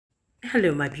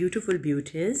Hello, my beautiful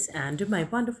beauties and my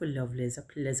wonderful lovelies. A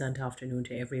pleasant afternoon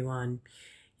to everyone.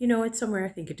 It's somewhere, I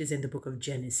think it is in the book of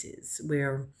Genesis,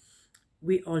 where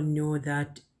we all know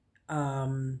that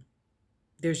um,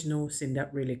 there's no sin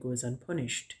that really goes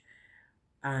unpunished.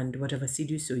 And whatever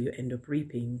seed you sow, you end up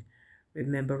reaping.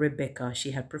 Remember, Rebecca,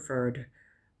 she had preferred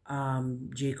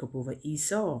Jacob over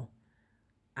Esau.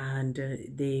 And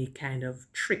they kind of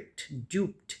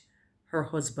duped her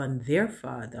husband, their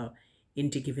father,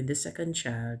 into giving the second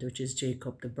child, which is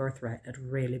Jacob, the birthright that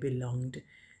really belonged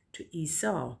to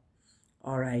Esau.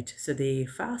 All right, so they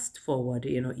fast forward,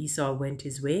 Esau went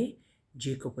his way,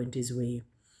 Jacob went his way.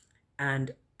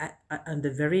 And on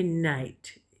the very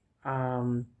night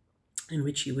um, in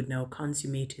which he would now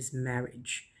consummate his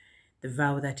marriage, the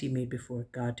vow that he made before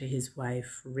God to his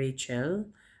wife, Rachel,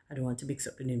 I don't want to mix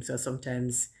up the names, so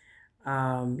sometimes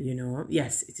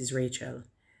yes, it is Rachel.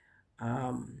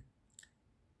 Um,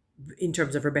 in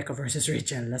terms of Rebecca versus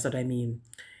Rachel, that's what I mean.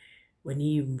 When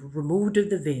he removed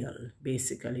the veil,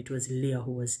 basically, it was Leah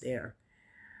who was there.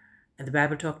 And the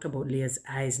Bible talked about Leah's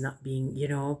eyes not being,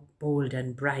 bold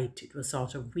and bright. It was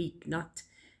sort of weak, not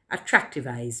attractive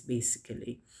eyes,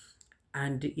 basically.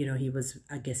 And, he was,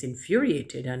 I guess,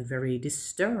 infuriated and very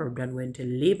disturbed and went to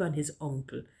Laban, his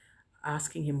uncle,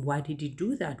 asking him, why did he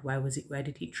do that? Why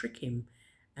did he trick him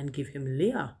and give him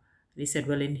Leah? And he said,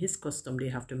 well, in his custom, they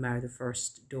have to marry the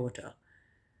first daughter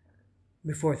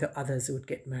before the others would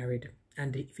get married.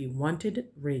 And if he wanted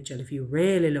Rachel, if he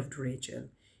really loved Rachel,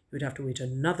 he would have to wait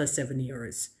another 7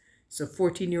 years. So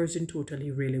 14 years in total,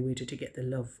 he really waited to get the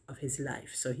love of his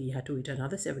life. So he had to wait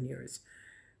another 7 years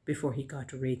before he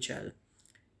got Rachel.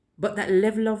 But that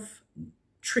level of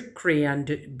trickery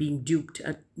and being duped,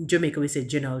 at Jamaica we say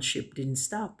generalship, didn't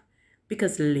stop,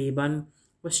 because Laban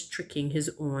was tricking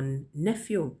his own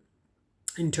nephew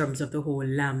in terms of the whole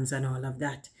lambs and all of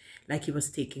that. Like he was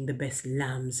taking the best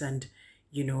lambs and,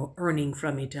 earning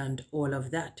from it and all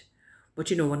of that.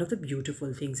 But one of the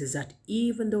beautiful things is that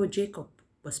even though Jacob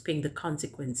was paying the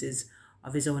consequences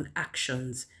of his own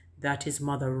actions that his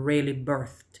mother really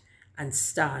birthed and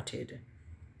started,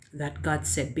 that God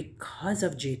said because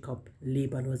of Jacob,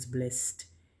 Laban was blessed.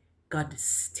 God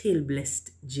still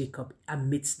blessed Jacob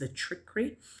amidst the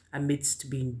trickery, amidst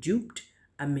being duped,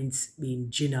 amidst being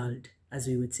jinnaled, as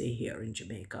we would say here in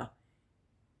Jamaica.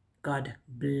 God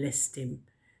blessed him.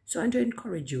 So I'm to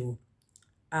encourage you,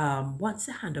 once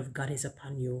the hand of God is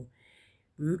upon you,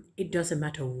 it doesn't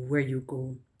matter where you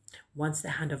go. Once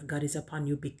the hand of God is upon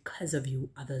you, because of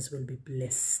you, others will be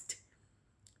blessed.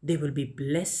 They will be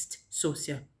blessed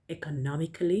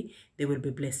socioeconomically. They will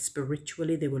be blessed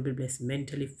spiritually. They will be blessed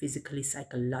mentally, physically,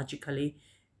 psychologically.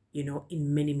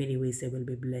 In many, many ways, they will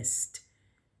be blessed.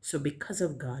 So because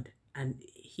of God, and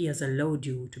he has allowed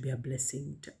you to be a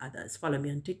blessing to others. Follow me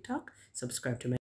on TikTok. Subscribe to my